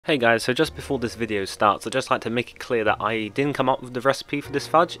Hey guys, so just before this video starts, I'd just like to make it clear that I didn't come up with the recipe for this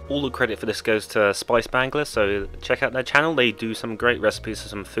fudge. All the credit for this goes to Spice Bangla, so check out their channel. They do some great recipes for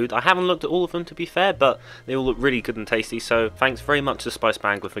some food. I haven't looked at all of them, to be fair, but they all look really good and tasty, so thanks very much to Spice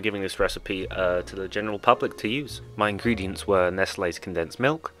Bangla for giving this recipe to the general public to use. My ingredients were Nestle's condensed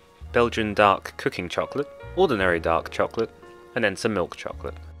milk, Belgian dark cooking chocolate, ordinary dark chocolate, and then some milk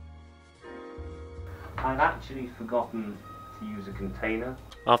chocolate. I've actually forgotten to use a container.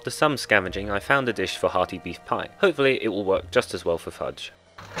 After some scavenging, I found a dish for hearty beef pie. Hopefully it will work just as well for fudge.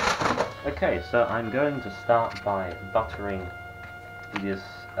 Okay, so I'm going to start by buttering this,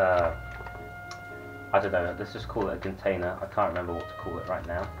 I don't know, let's just call it a container. I can't remember what to call it right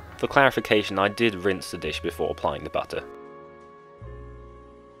now. For clarification, I did rinse the dish before applying the butter.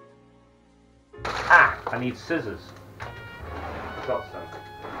 Ah! I need scissors. Got some.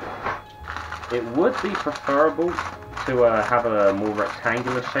 It would be preferable to have a more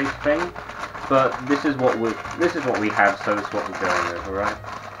rectangular shaped thing, but this is what we have, so it's what we're going with, alright?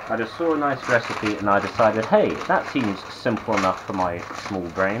 I just saw a nice recipe and I decided, hey, that seems simple enough for my small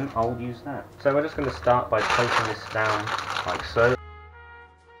brain, I'll use that. So we're just going to start by placing this down like so.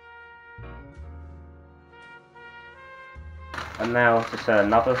 And now just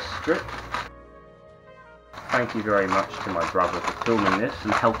another strip. Thank you very much to my brother for filming this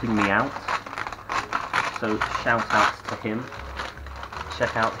and helping me out. So shout outs to him.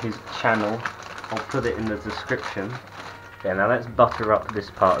 Check out his channel. I'll put it in the description. Yeah, now let's butter up this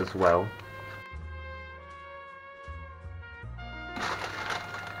part as well.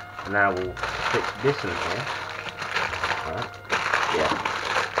 And now we'll stick this in here. Right.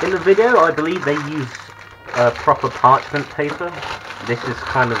 Yeah. In the video, I believe they use proper parchment paper. This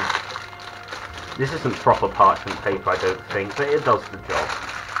isn't proper parchment paper, I don't think, but it does the job.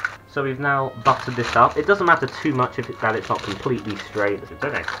 So we've now buttered this up. It doesn't matter too much if that it's not completely straight.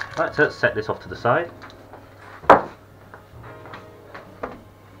 Right, so let's set this off to the side.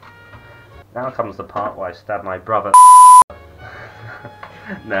 Now comes the part where I stab my brother.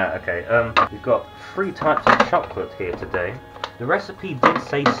 Nah, okay. We've got 3 types of chocolate here today. The recipe did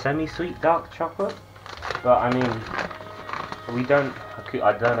say semi-sweet dark chocolate, but I mean,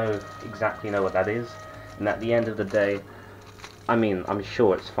 I don't know exactly know what that is. And at the end of the day, I mean, I'm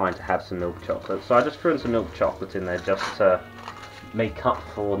sure it's fine to have some milk chocolate, so I just threw in some milk chocolate in there just to make up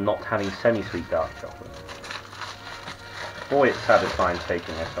for not having semi-sweet dark chocolate. Boy, it's satisfying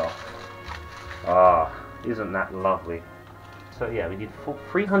taking this off. Ah, isn't that lovely? So yeah, we need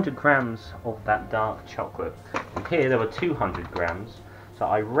 300 grams of that dark chocolate. And here there were 200 grams, so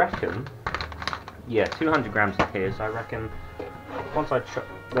I reckon, yeah, 200 grams in here, so I reckon once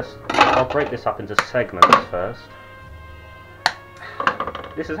I'll break this up into segments first.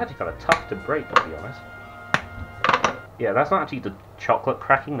 This is actually kind of tough to break, to be honest. Yeah, that's not actually the chocolate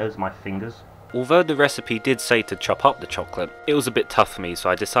cracking, those are my fingers. Although the recipe did say to chop up the chocolate, it was a bit tough for me, so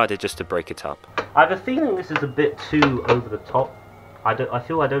I decided just to break it up. I have a feeling this is a bit too over the top. I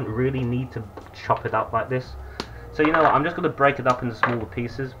feel I don't really need to chop it up like this. So you know what, I'm just going to break it up into smaller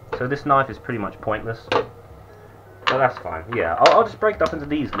pieces. So this knife is pretty much pointless. But that's fine, yeah. I'll just break it up into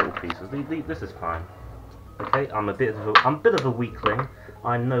these little pieces. This is fine. Okay, I'm a bit of a weakling.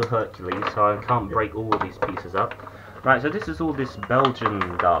 I'm no Hercules, so I can't break all of these pieces up. Right, so this is all this Belgian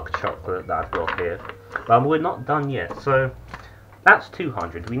dark chocolate that I've got here. But we're not done yet, so that's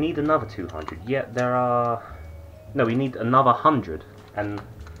 200. We need another 200. Yet there are... No, we need another 100. And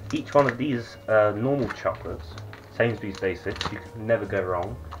each one of these normal chocolates, Sainsbury's Basics, you can never go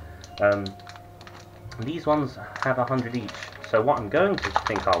wrong. These ones have 100 each. So what I'm going to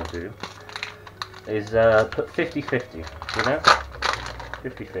think I'll do is put 50-50, you know?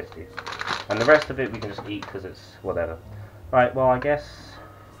 50-50. And the rest of it we can just eat because it's whatever. Right, well I guess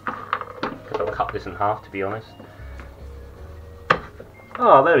I'll cut this in half, to be honest.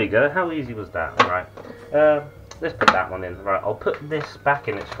 Oh, there we go. How easy was that? Right. Let's put that one in. Right, I'll put this back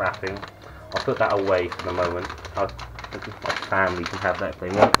in its wrapping. I'll put that away for the moment. My family can have that if they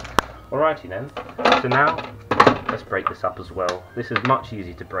want. Alrighty then. So now, let's break this up as well. This is much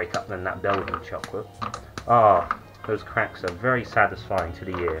easier to break up than that Belgian chocolate. Ah, those cracks are very satisfying to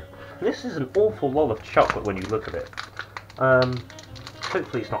the ear. This is an awful lot of chocolate when you look at it.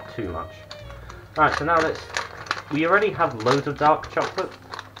 Hopefully it's not too much. Alright, so now we already have loads of dark chocolate,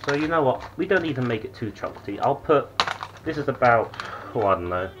 so you know what, we don't even make it too chocolatey. I'll put, this is about, oh I don't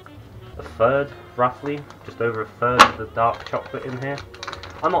know, a third, roughly, just over a third of the dark chocolate in here.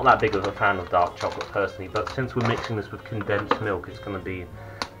 I'm not that big of a fan of dark chocolate personally, but since we're mixing this with condensed milk, it's going to be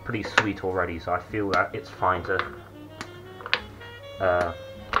pretty sweet already, so I feel that it's fine to,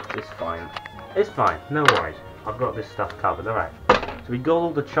 it's fine, no worries, I've got this stuff covered, alright. So we got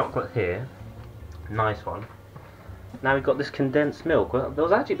all the chocolate here. Nice one. Now we've got this condensed milk. Well, there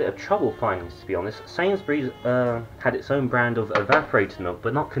was actually a bit of trouble finding this, to be honest. Sainsbury's had its own brand of evaporated milk,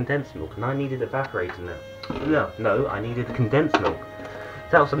 but not condensed milk, and I needed evaporated milk. No, I needed condensed milk.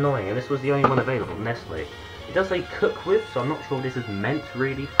 So that was annoying, and this was the only one available, Nestle. It does say cook with, so I'm not sure this is meant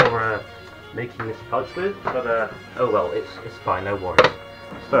really for making this fudge with, but oh well, it's fine, no worries.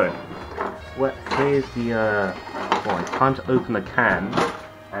 So, here's the, well, it's time to open the can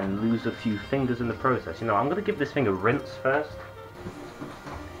and lose a few fingers in the process. You know, I'm going to give this thing a rinse first.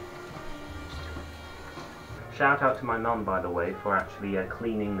 Shout out to my mum, by the way, for actually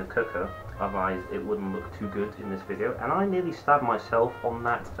cleaning the cooker, otherwise it wouldn't look too good in this video. And I nearly stabbed myself on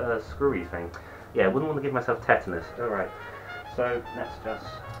that screwy thing. Yeah, I wouldn't want to give myself tetanus. Alright, so let's just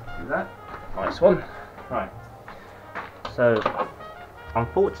do that. Nice one. Right. So,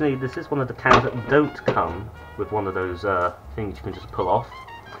 unfortunately, this is one of the cans that don't come with one of those things you can just pull off.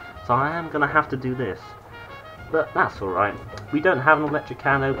 So I am going to have to do this. But that's alright. We don't have an electric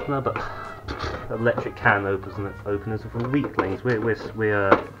can opener, but electric can openers are for weaklings. We're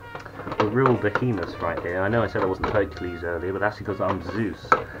real behemoths right here. I know I said I wasn't Hercules earlier, but that's because I'm Zeus.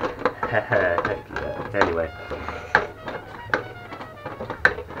 Heck yeah. Anyway.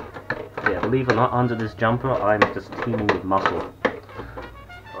 Yeah, believe it or not, under this jumper, I'm just teeming with muscle.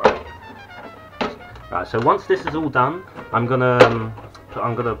 Right, so once this is all done, I'm gonna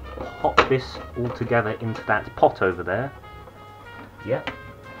pop this all together into that pot over there. Yep.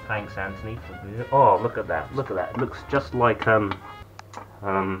 Thanks, Anthony. Oh, look at that! Look at that! It looks just like yeah.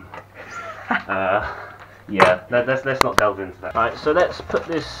 Let's not delve into that. Right, so let's put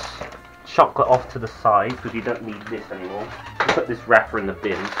this chocolate off to the side because you don't need this anymore. We'll put this wrapper in the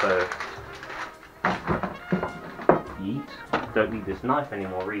bin. So, yeet. Don't need this knife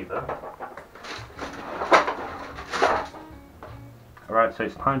anymore either. Alright, so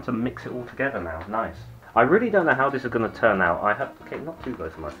it's time to mix it all together now. Nice. I really don't know how this is going to turn out. Okay, not too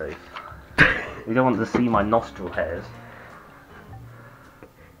close to my face. You don't want to see my nostril hairs.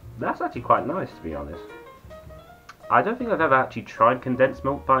 That's actually quite nice, to be honest. I don't think I've ever actually tried condensed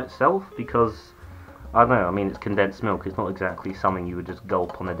milk by itself because, I don't know, I mean, it's condensed milk. It's not exactly something you would just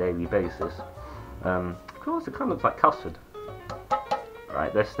gulp on a daily basis. Of course, it kind of looks like custard.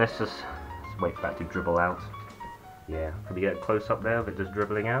 Right, let's just wait for that to dribble out. Yeah, can we get a close up there of it just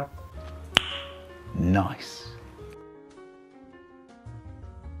dribbling out? Nice.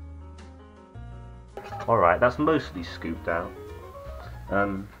 Alright, that's mostly scooped out.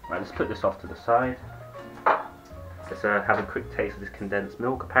 Right, let's put this off to the side. Let's have a quick taste of this condensed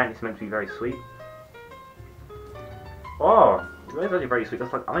milk. Apparently it's meant to be very sweet. Oh, it is actually very sweet.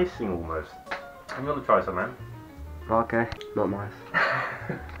 That's like icing almost. I'm gonna try some, man. Okay, not nice.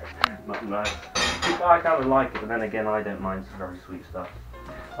 Not nice. I kind of like it, but then again, I don't mind some very sweet stuff.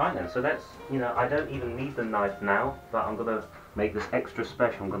 Right then, so that's, you know, I don't even need the knife now, but I'm gonna make this extra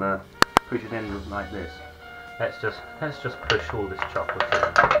special. I'm gonna push it in like this. Let's just push all this chocolate in.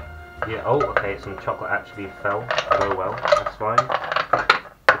 Yeah. Oh, okay. Some chocolate actually fell. Oh well, that's fine.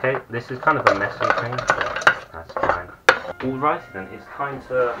 Okay, this is kind of a messy thing. But that's fine. Alrighty then, it's time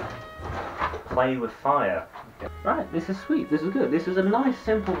to play with fire. Right, this is sweet. This is good. This is a nice,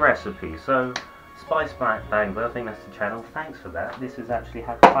 simple recipe. So. Spice Bangla, I think that's the channel. Thanks for that. This is actually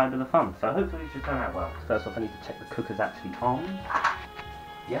had quite a bit of fun, so hopefully it should turn out well. First off, I need to check the cooker's actually on.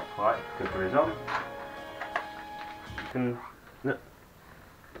 Yep, right, cooker is on. You can... No.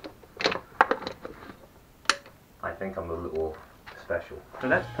 I think I'm a little special. So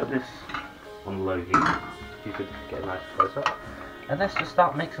let's put this on low heat. You could get a nice close up. And let's just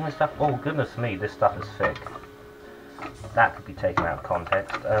start mixing this stuff. Oh goodness me, this stuff is thick. That could be taken out of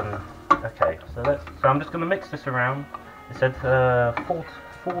context. Okay, so I'm just going to mix this around. It said 4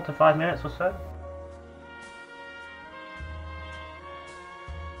 to 5 minutes or so.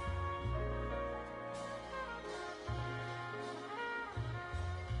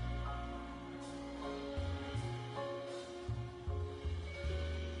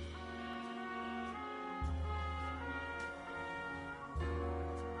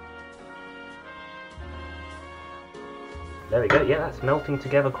 There we go, yeah, that's melting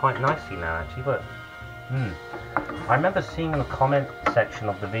together quite nicely now actually, but I remember seeing in the comment section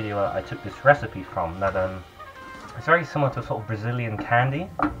of the video I took this recipe from that it's very similar to a sort of Brazilian candy.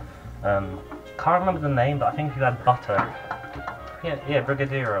 Can't remember the name, but I think if you add butter, yeah,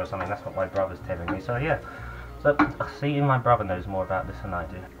 Brigadeiro or something, that's what my brother's telling me, so yeah. So, see, my brother knows more about this than I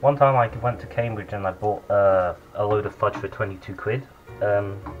do. One time I went to Cambridge and I bought a load of fudge for 22 quid.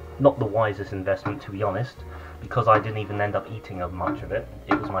 Not the wisest investment, to be honest, because I didn't even end up eating much of it.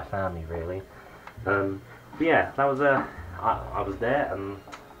 It was my family, really. But yeah, that was I was there, and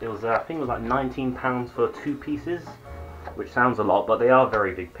it was I think it was like £19 for 2 pieces, which sounds a lot, but they are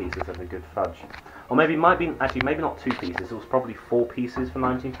very big pieces of a good fudge. Or maybe it might be actually maybe not 2 pieces. It was probably 4 pieces for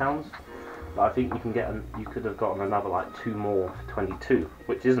 £19. But I think you can get you could have gotten another like 2 more for 22,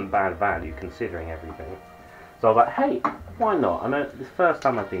 which isn't bad value considering everything. So I was like, hey, why not? I know it's the first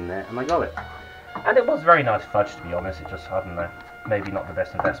time I've been there, and I got it. And it was very nice fudge, to be honest. It just, I don't know, maybe not the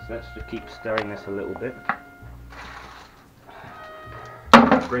best investment. Let's just keep stirring this a little bit.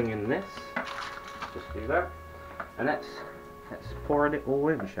 Bring in this. Just do that. And let's pour it all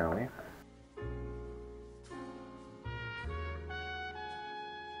in, shall we?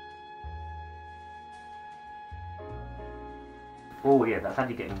 Oh yeah, that's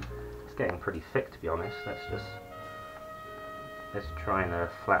actually getting pretty thick, to be honest. Let's try and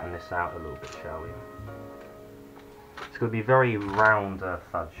flatten this out a little bit, shall we? It's going to be very round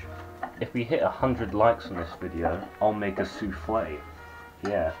fudge. If we hit 100 likes on this video, I'll make a souffle.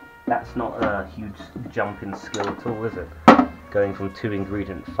 Yeah, that's not a huge jump in skill at all, is it? Going from 2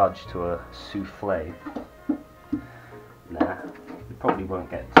 ingredient fudge to a souffle. Nah, we probably won't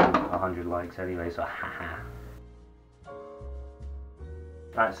get to 100 likes anyway, so haha.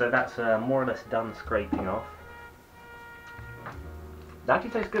 Right, so that's more or less done scraping off. That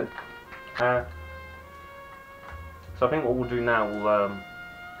actually tastes good. So I think what we'll do now, we'll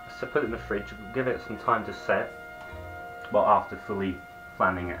put it in the fridge, give it some time to set. Well, after fully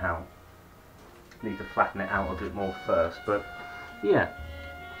flattening it out. Need to flatten it out a bit more first, but yeah,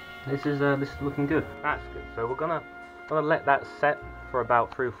 this is looking good. That's good. So we're gonna let that set for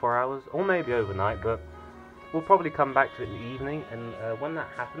about 3 or 4 hours, or maybe overnight, but we'll probably come back to it in the evening, and when that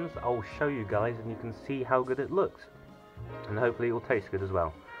happens, I'll show you guys, and you can see how good it looks. And hopefully it will taste good as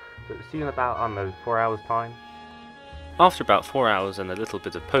well. So see you in about, I don't know, 4 hours time. After about 4 hours and a little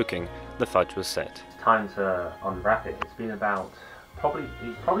bit of poking, the fudge was set. It's time to unwrap it. It's been about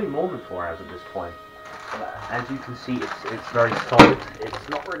probably more than 4 hours at this point. As you can see, it's very solid. It's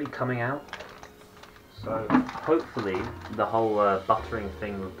not really coming out. So hopefully the whole buttering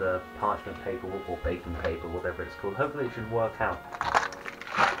thing with the parchment paper or baking paper, whatever it's called, hopefully it should work out.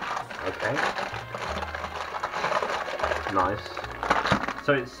 Okay. Nice.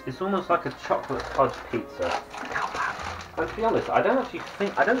 So it's almost like a chocolate fudge pizza. But to be honest, I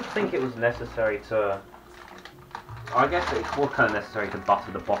don't think it was necessary to. I guess it was kind of necessary to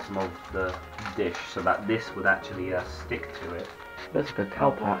butter the bottom of the dish so that this would actually stick to it. Looks like a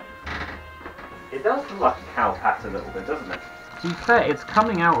cow pat. It does look like a cow pat a little bit, doesn't it? To be fair, it's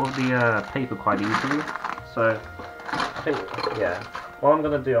coming out of the paper quite easily. So I think, yeah. What I'm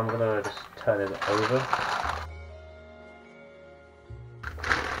gonna do, I'm gonna just turn it over.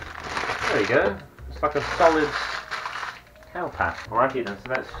 There you go. It's like a solid cow pat. Alrighty then,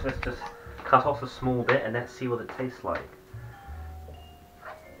 so let's just cut off a small bit and let's see what it tastes like.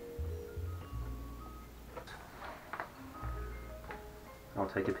 I'll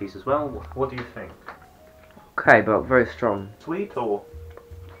take a piece as well. What do you think? Okay, but very strong. Sweet or?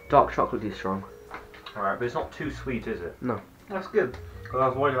 Dark chocolatey strong. Alright, but it's not too sweet, is it? No. That's good. Because I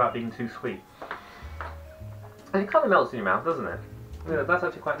was worried about being too sweet. And it kind of melts in your mouth, doesn't it? Yeah, that's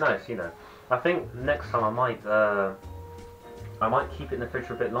actually quite nice, you know. I think next time I might keep it in the fridge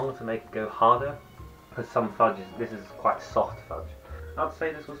for a bit longer to make it go harder. Because some fudge, this is quite soft fudge. I'd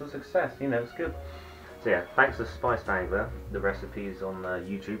say this was a success, you know, it's good. So yeah, thanks to Spice Bangla. The recipe is on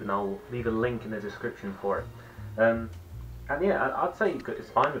YouTube, and I'll leave a link in the description for it. And yeah, I'd say it's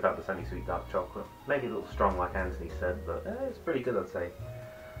fine without the semi-sweet dark chocolate. Maybe a little strong, like Anthony said, but it's pretty good, I'd say.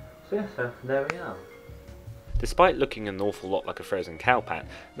 So yeah, so there we are. Despite looking an awful lot like a frozen cow pat,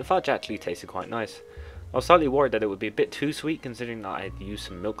 the fudge actually tasted quite nice. I was slightly worried that it would be a bit too sweet considering that I had used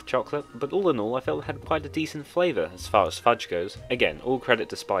some milk chocolate, but all in all I felt it had quite a decent flavour as far as fudge goes. Again, all credit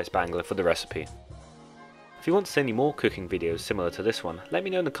to Spice Bangla for the recipe. If you want to see any more cooking videos similar to this one, let me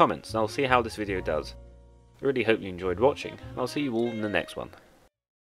know in the comments and I'll see how this video does. I really hope you enjoyed watching, and I'll see you all in the next one.